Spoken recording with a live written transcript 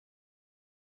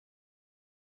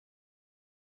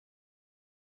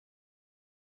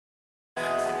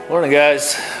Morning,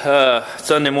 guys.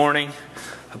 Sunday morning.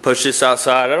 I push this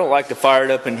outside. I don't like to fire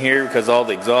it up in here because of all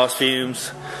the exhaust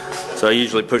fumes, so I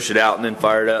usually push it out and then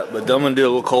fire it up. But I'm gonna do a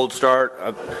little cold start.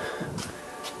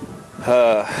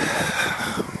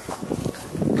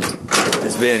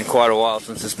 It's been quite a while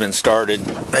since it's been started.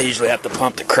 I usually have to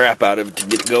pump the crap out of it to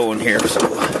get going here, so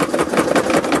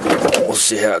we'll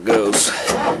see how it goes.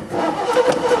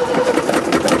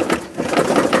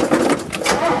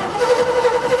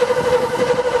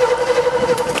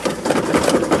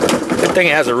 I think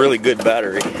it has a really good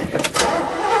battery.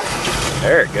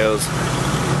 There it goes.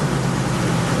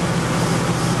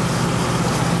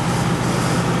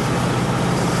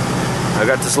 I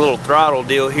got this little throttle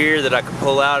deal here that I can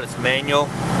pull out. It's manual,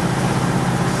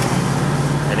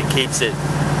 and it keeps it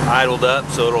idled up,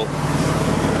 so it'll,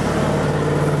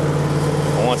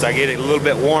 once I get it a little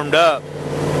bit warmed up,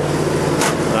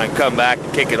 I can come back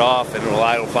and kick it off and it'll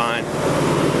idle fine.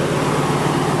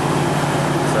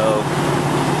 So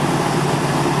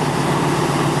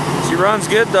she runs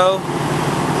good though.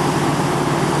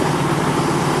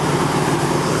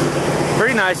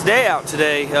 Pretty nice day out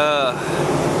today.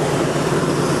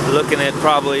 Looking at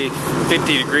probably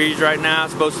 50 degrees right now.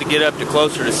 It's supposed to get up to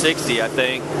closer to 60, I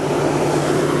think.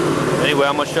 Anyway,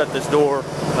 I'm gonna shut this door,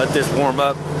 let this warm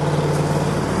up.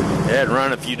 It hadn't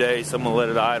run a few days, so I'm gonna let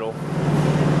it idle.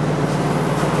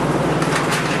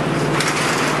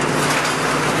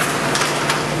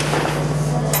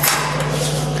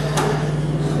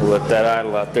 Let that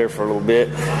idle out there for a little bit.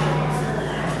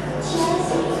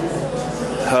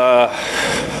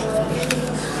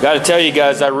 Got to tell you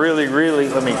guys, I really,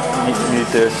 let me mute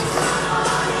this.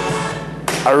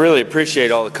 I really appreciate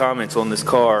all the comments on this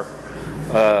car.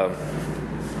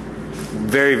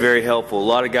 Very, very helpful. A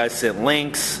lot of guys sent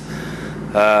links,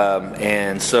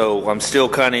 and so I'm still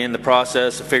kind of in the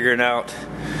process of figuring out.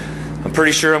 I'm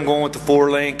pretty sure I'm going with the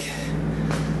 4-link.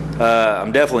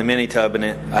 I'm definitely mini tubbing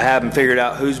it. I haven't figured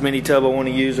out whose mini tub I want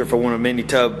to use, or if I want a mini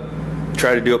tub,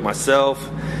 try to do it myself.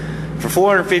 For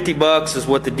 $450 is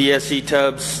what the DSC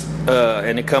tubs,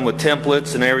 and it come with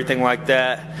templates and everything like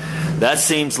that. That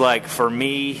seems like, for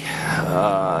me,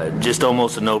 just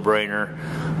almost a no-brainer.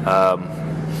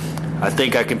 I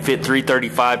think I can fit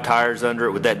 335 tires under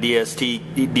it with that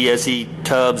DSC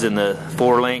tubs and the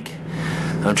 4-link.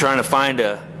 I'm trying to find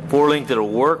a 4-link that'll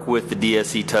work with the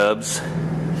DSC tubs.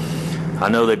 I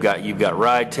know you've got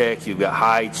Ride Tech, you've got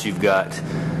Heights, you've got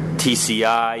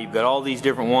TCI, you've got all these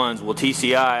different ones. Well,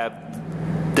 TCI,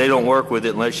 they don't work with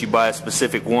it unless you buy a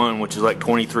specific one, which is like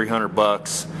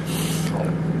 $2,300.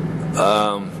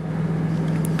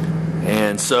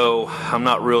 And so I'm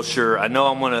not real sure. I know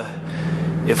I'm gonna,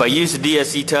 if I use the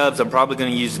DSC tubs, I'm probably gonna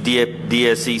use the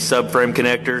DSC subframe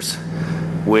connectors,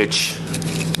 which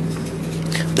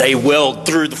they weld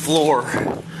through the floor.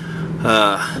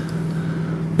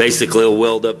 Basically, it'll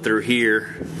weld up through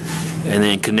here and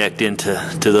then connect into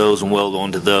those and weld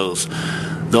onto those.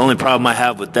 The only problem I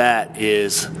have with that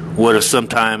is, what if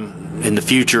sometime in the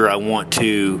future I want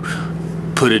to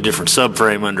put a different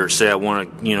subframe under it? Say I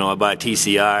want to, I buy a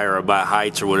TCI or I buy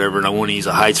Heights or whatever, and I want to use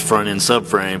a Heights front end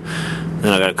subframe,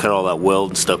 then I got to cut all that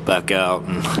weld and stuff back out.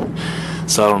 And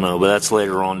so I don't know, but that's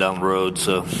later on down the road.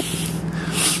 So,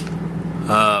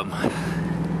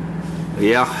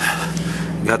 yeah.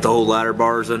 Got the old ladder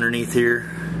bars underneath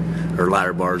here, or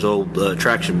ladder bars, old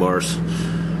traction bars.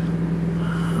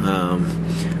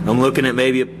 I'm looking at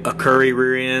maybe a Curry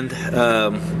rear end.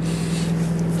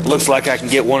 Looks like I can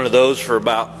get one of those for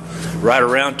about right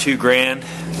around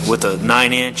 $2,000 with a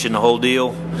 9-inch and the whole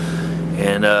deal,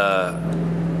 and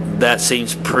that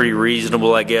seems pretty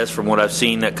reasonable, I guess, from what I've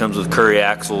seen. That comes with Curry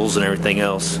axles and everything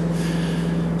else.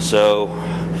 So,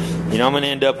 I'm going to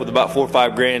end up with about $4 or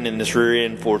 $5,000 in this rear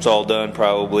end before it's all done,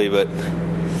 probably. But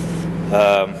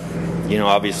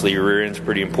obviously your rear end's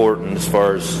pretty important as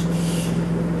far as,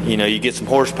 you get some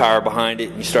horsepower behind it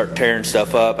and you start tearing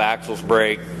stuff up, axles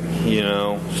break,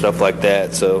 stuff like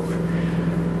that. So,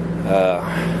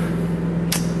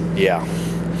 yeah.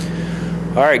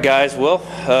 All right, guys. Well,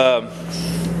 I'm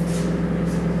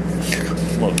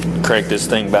going to crank this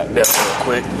thing back down real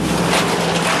quick.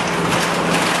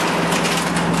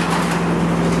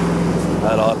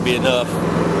 That ought to be enough.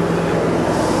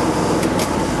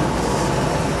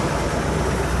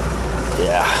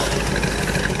 Yeah.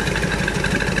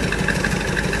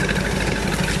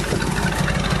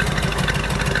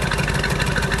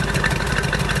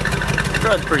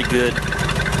 Runs pretty good.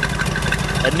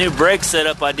 That new brake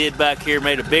setup I did back here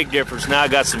made a big difference. Now I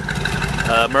got some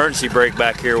emergency brake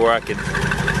back here where I can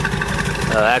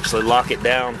actually lock it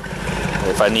down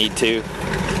if I need to.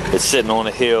 It's sitting on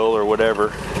a hill or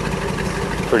whatever.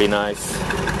 Pretty nice.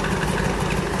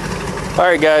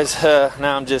 Alright guys,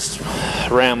 now I'm just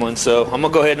rambling, so I'm gonna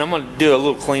go ahead and I'm gonna do a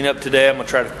little cleanup today. I'm gonna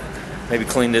try to maybe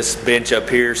clean this bench up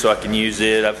here so I can use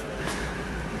it.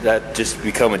 That just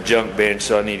become a junk bench,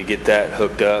 so I need to get that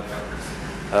hooked up.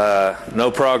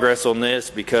 No progress on this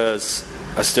because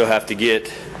I still have to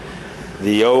get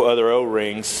the other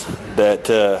O-rings that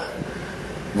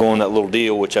go on that little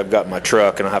deal, which I've got in my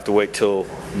truck, and I'll have to wait till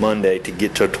Monday to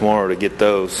get to tomorrow to get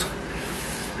those.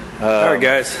 Alright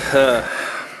guys,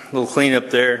 little cleanup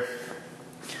there.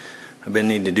 I've been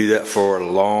needing to do that for a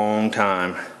long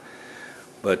time,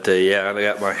 but yeah, I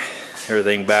got my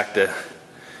everything back to.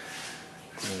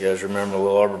 You guys remember the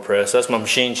little arbor press? That's my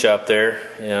machine shop there.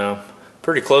 You know,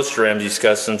 pretty close to Ramsey's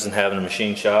Customs and having a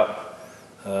machine shop.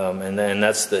 And then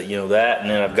that's the that, and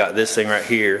then I've got this thing right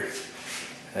here.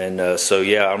 And so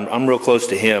yeah, I'm real close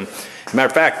to him. Matter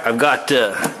of fact, I got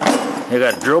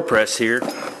a drill press here.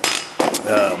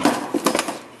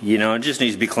 It just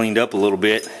needs to be cleaned up a little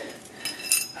bit.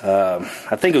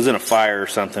 I think it was in a fire or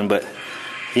something, but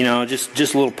just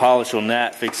a little polish on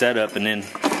that, fix that up, and then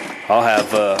I'll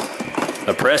have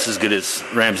a press as good as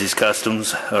Ramsey's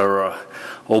Customs or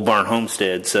Old Barn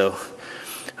Homestead. So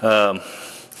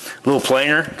little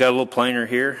planer, got a little planer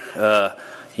here.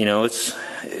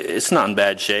 It's not in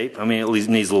bad shape. I mean, at least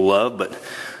needs a little love, but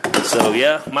so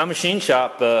yeah, my machine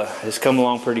shop has come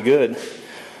along pretty good.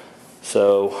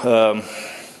 So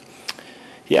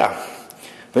yeah,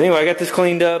 but anyway, I got this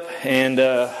cleaned up, and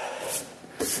I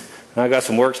got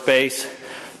some workspace.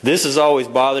 This has always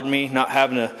bothered me, not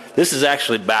having a. This is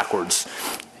actually backwards.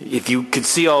 If you could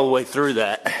see all the way through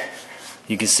that,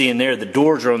 you can see in there the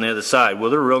doors are on the other side. Well,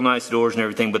 they're real nice doors and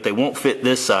everything, but they won't fit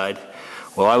this side.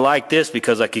 Well, I like this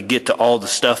because I could get to all the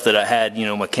stuff that I had,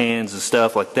 my cans and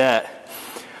stuff like that.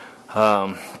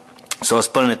 So I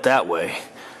spun it that way.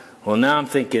 Well, now I'm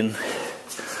thinking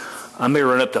I may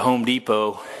run up to Home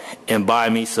Depot and buy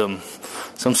me some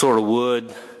sort of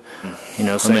wood.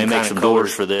 I may make some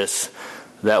doors for this.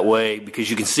 That way, because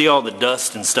you can see all the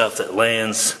dust and stuff that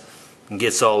lands and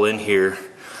gets all in here.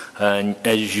 And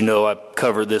as you know, I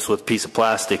cover this with a piece of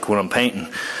plastic when I'm painting.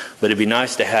 But it'd be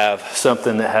nice to have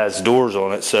something that has doors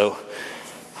on it. So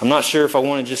I'm not sure if I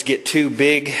want to just get 2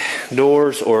 big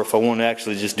doors or if I want to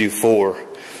actually just do 4.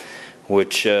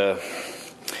 Which I'll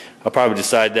probably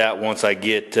decide that once I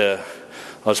get, I'll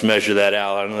just measure that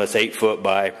out. I know that's 8 foot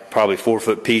by probably 4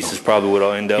 foot piece is probably what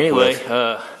I'll end up with.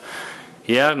 Anyway,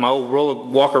 yeah, my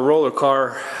old Walker roller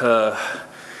car,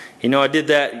 I did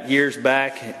that years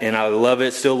back, and I love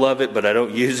it, still love it, but I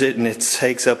don't use it, and it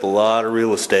takes up a lot of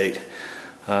real estate.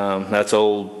 That's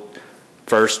old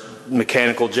first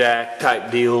mechanical jack type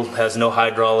deal, has no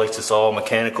hydraulics, it's all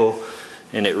mechanical,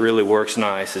 and it really works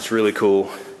nice. It's really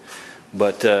cool,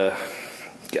 but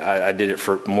I did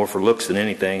it more for looks than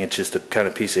anything. It's just a kind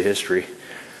of piece of history.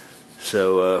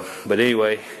 So, but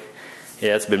anyway,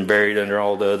 yeah, it's been buried under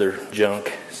all the other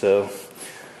junk. So,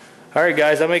 all right,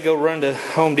 guys, I may go run to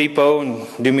Home Depot and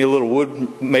do me a little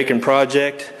wood making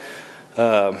project.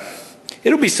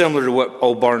 It'll be similar to what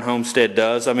Old Barn Homestead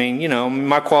does. I mean,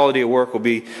 my quality of work will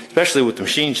be, especially with the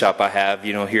machine shop I have,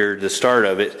 here at the start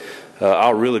of it,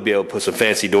 I'll really be able to put some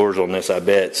fancy doors on this, I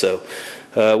bet. So,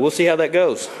 we'll see how that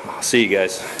goes. I'll see you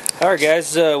guys. All right,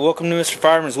 guys, welcome to Mr.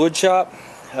 Fireman's Wood Shop.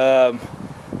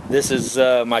 This is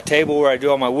my table where I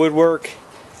do all my woodwork,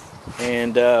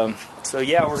 and so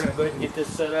yeah, we're gonna go ahead and get this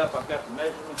set up. I've got the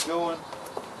measurements going.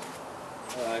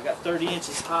 I got 30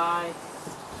 inches high.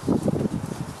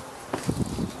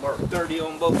 Mark 30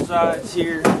 on both sides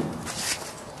here, and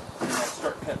I'll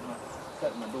start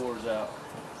cutting my doors out.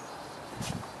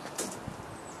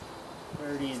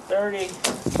 30 and 30.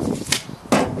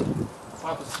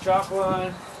 Pop us a chalk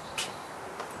line.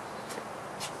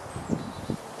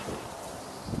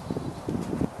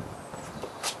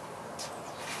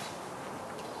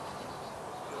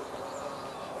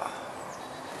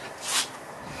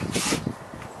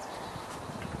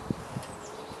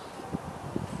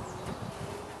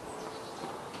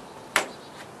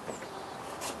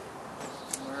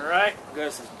 Alright,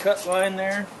 got some cut line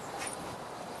there.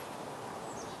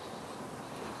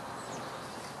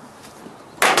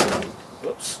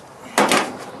 Whoops.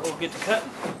 We'll get to cutting.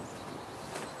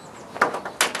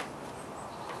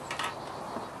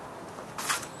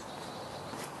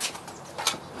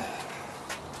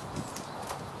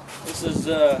 This is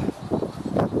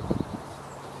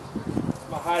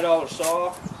my high-dollar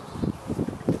saw.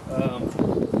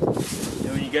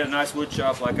 When you get a nice wood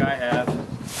shop like I have,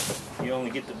 you only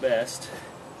get the best.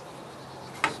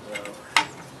 So,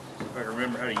 if I can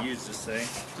remember how to use this thing.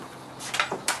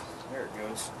 There it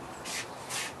goes.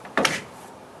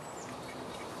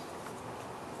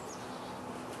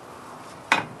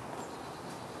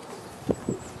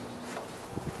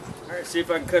 see if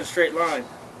I can cut a straight line.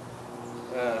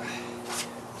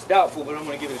 It's doubtful, but I'm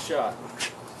going to give it a shot.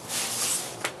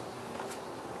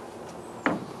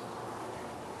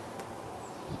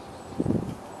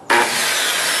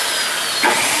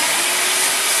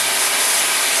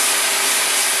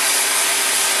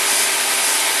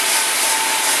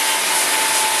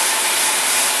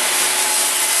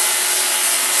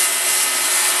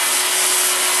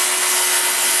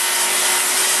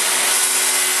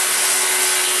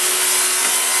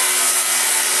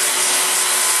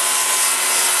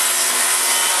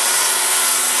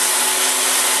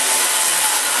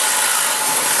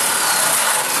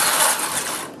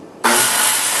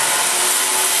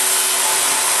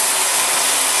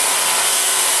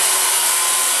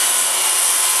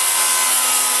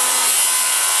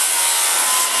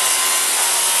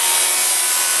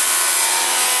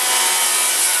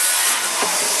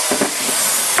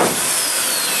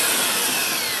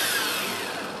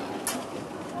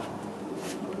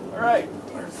 Alright,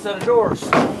 there's a set of doors.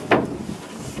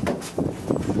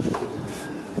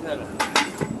 Gotta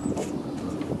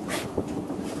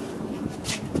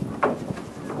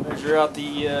measure out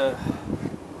the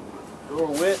door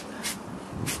width.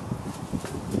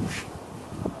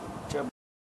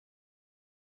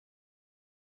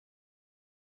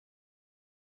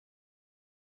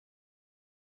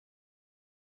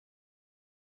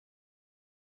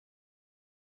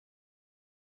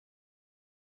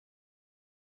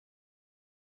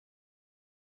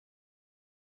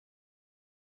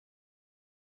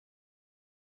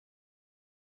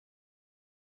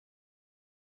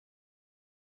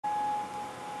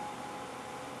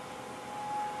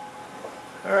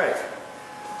 Alright,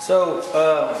 so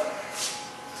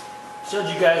showed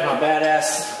you guys my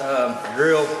badass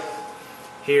drill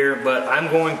here, but I'm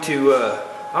going to,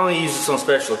 I only use this on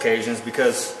special occasions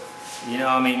because, you know,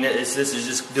 I mean, this is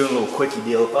just doing a little quickie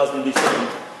deal. If I was going to do something,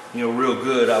 you know, real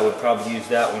good, I would probably use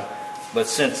that one. But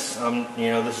since, you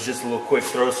know, this is just a little quick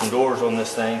throw some doors on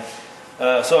this thing.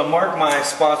 So I marked my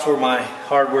spots where my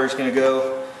hardware is going to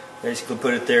go. Basically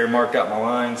put it there, marked out my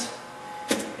lines.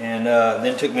 And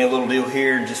then took me a little deal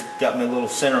here and just got me a little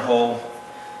center hole.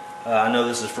 I know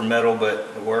this is for metal, but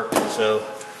it worked. So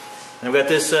and I've got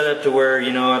this set up to where,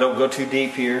 you know, I don't go too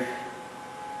deep here.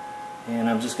 And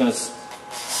I'm just going to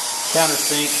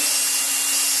countersink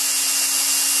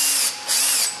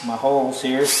my holes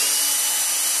here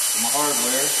for my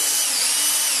hardware.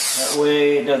 That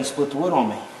way it doesn't split the wood on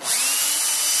me.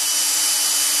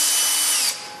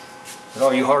 But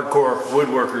all you hardcore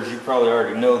woodworkers, you probably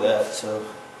already know that, so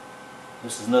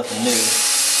this is nothing new.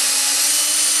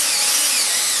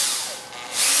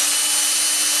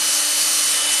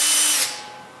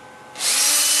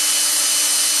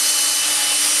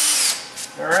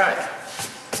 Alright,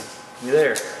 you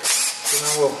there. So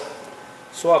now we'll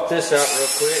swap this out real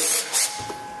quick.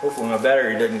 Hopefully my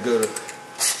battery doesn't go to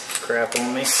crap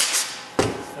on me.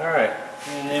 Alright,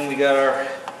 and then we got our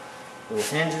little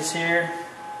hinges here.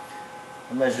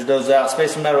 I measured those out,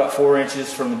 spaced them out about 4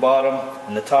 inches from the bottom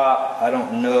and the top. I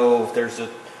don't know if there's a,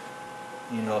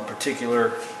 you know, a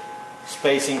particular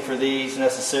spacing for these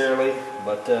necessarily,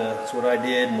 but that's what I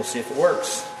did, and we'll see if it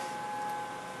works.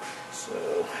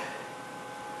 So,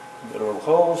 got our little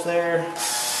holes there.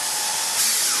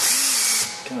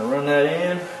 Kind of run that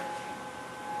in.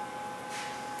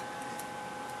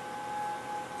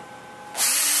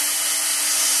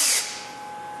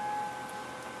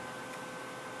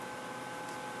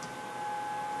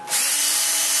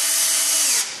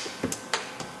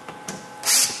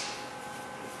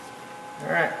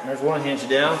 Alright, there's one hinge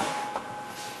down.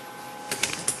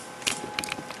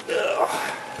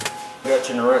 Got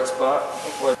you in the right spot.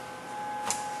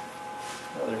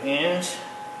 Other hinge.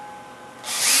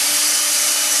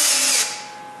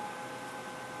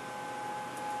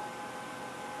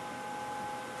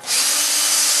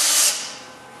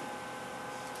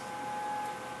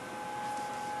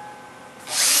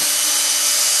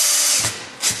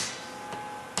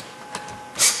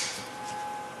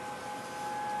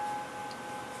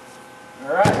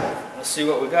 Alright, let's see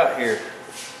what we got here.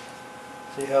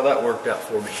 See how that worked out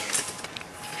for me.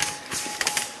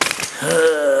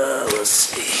 Let's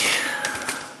see.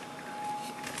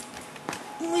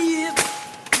 Yep,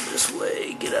 this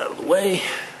way, get out of the way.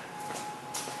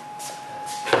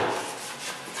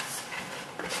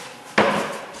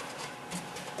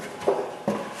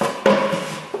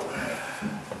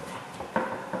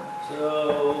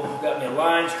 So, got me a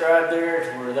line scribe there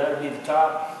to where that would be the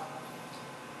top.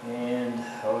 And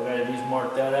all I gotta do is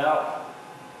mark that out.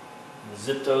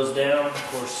 Zip those down. Of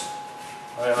course,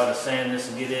 I ought to sand this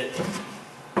and get it.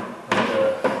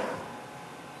 And,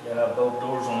 yeah, both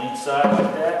doors on each side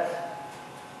like that.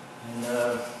 And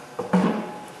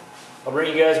I'll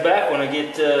bring you guys back when I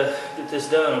get this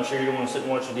done. I'm sure you don't want to sit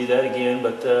and watch me do that again,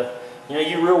 but you know,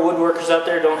 you real woodworkers out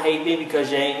there, don't hate me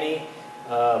because you ain't me.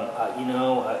 You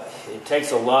know, it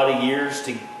takes a lot of years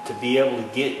to be able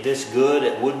to get this good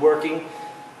at woodworking,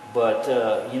 but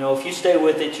you know, if you stay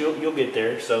with it, you'll get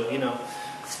there. So you know,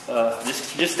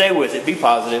 just stay with it. Be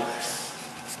positive.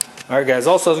 All right, guys.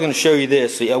 Also, I was going to show you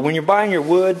this. When you're buying your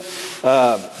wood,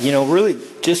 you know, really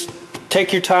just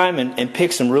take your time and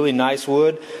pick some really nice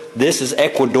wood. This is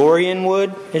Ecuadorian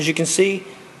wood, as you can see.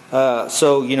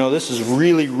 So, you know, this is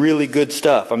really, really good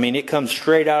stuff. I mean, it comes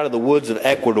straight out of the woods of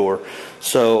Ecuador.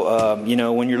 So, you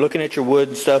know, when you're looking at your wood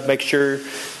and stuff, make sure,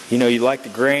 you know, you like the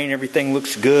grain, everything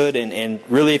looks good. And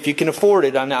really, if you can afford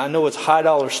it, I know it's high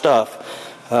dollar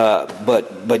stuff,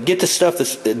 but get the stuff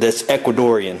that's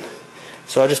Ecuadorian.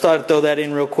 So I just thought I'd throw that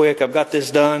in real quick. I've got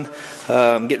this done.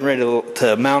 I'm getting ready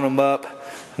to mount them up.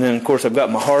 And then, of course, I've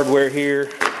got my hardware here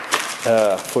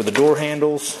for the door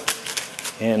handles.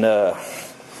 And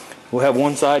we'll have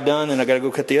one side done, and I got to go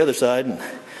cut the other side, and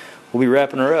we'll be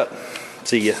wrapping her up.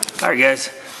 See ya. All right, guys.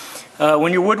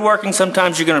 When you're woodworking,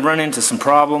 sometimes you're going to run into some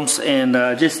problems, and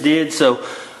I just did. So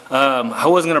I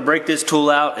wasn't going to break this tool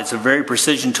out. It's a very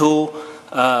precision tool,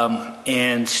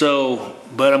 and so,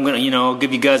 but I'm going to, you know, I'll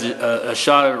give you guys a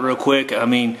shot at it real quick. I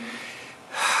mean,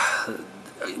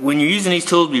 when you're using these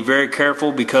tools, be very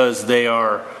careful because they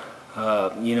are,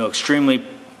 you know, extremely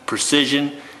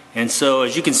precision. And so,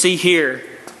 as you can see here,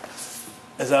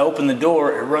 as I open the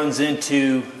door, it runs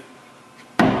into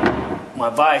my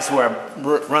vise where I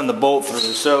run the bolt through.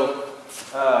 So,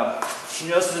 you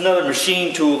know, this is another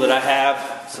machine tool that I have.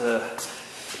 It's a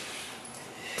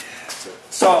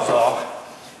Sawzall.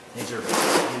 These are,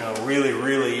 you know, really,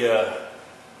 really, you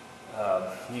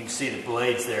can see the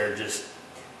blades there, just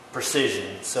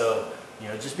precision. So, you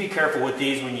know, just be careful with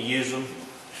these when you use them.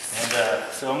 And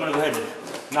so I'm going to go ahead and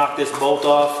knock this bolt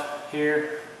off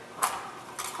here.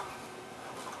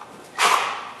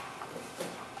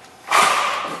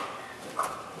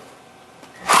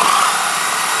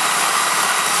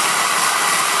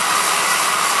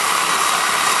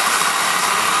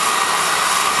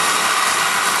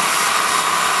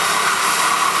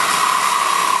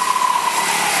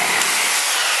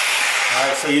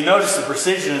 So you notice the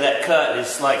precision of that cut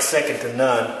is like second to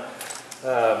none.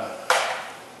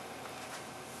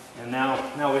 And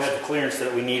now we have the clearance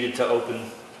that we needed to open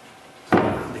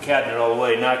the cabinet all the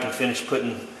way. Now I can finish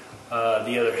putting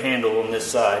the other handle on this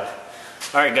side.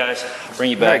 All right, guys, I'll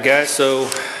bring you back. All right, guys, so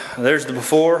there's the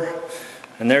before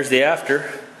and there's the after.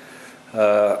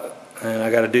 And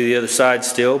I got to do the other side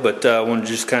still, but I want to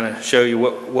just kind of show you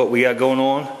what we got going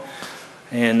on.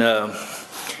 And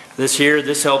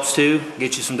this helps too.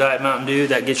 Get you some Diet Mountain Dew.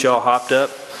 That gets you all hopped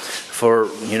up for,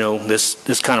 you know,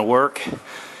 this kind of work.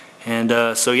 And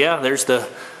so yeah, there's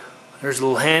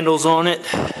little handles on it.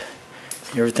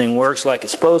 Everything works like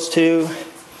it's supposed to.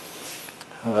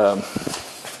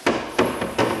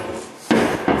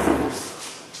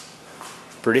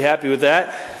 Pretty happy with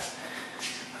that.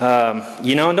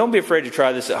 You know, and don't be afraid to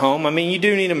try this at home. I mean, you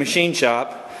do need a machine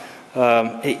shop.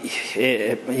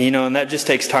 You know, and that just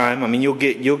takes time. I mean, you'll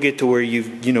get to where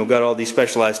you've, you know, got all these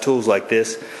specialized tools like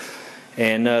this,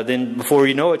 and then before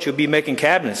you know it, you'll be making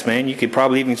cabinets, man. You could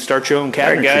probably even start your own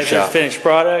cabinet shop. All right, guys, that's finished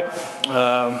product.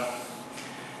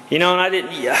 You know,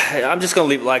 and I'm just gonna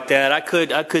leave it like that. I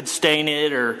could stain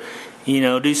it or, you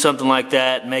know, do something like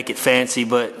that, make it fancy,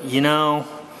 but you know,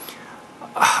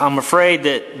 I'm afraid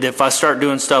that if I start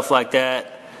doing stuff like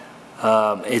that,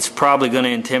 it's probably going to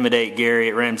intimidate Gary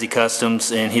at Ramsey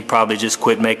Customs, and he'd probably just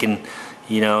quit making,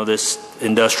 you know, this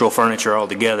industrial furniture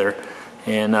altogether.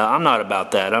 And I'm not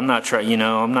about that. I'm not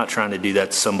trying to do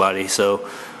that to somebody. So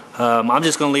I'm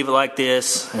just going to leave it like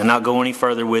this and not go any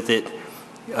further with it,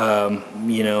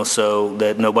 you know, so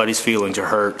that nobody's feelings are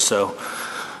hurt. So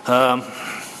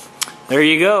there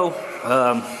you go.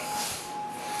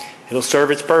 It'll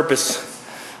serve its purpose.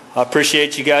 I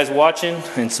appreciate you guys watching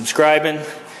and subscribing.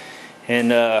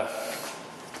 And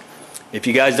if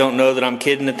you guys don't know that I'm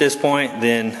kidding at this point,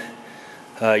 then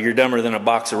you're dumber than a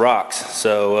box of rocks.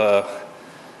 So,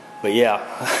 but yeah,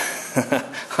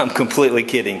 I'm completely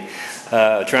kidding.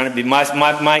 Trying to be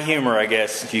my humor, I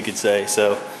guess, if you could say.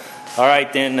 So, all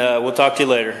right, then we'll talk to you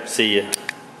later. See you.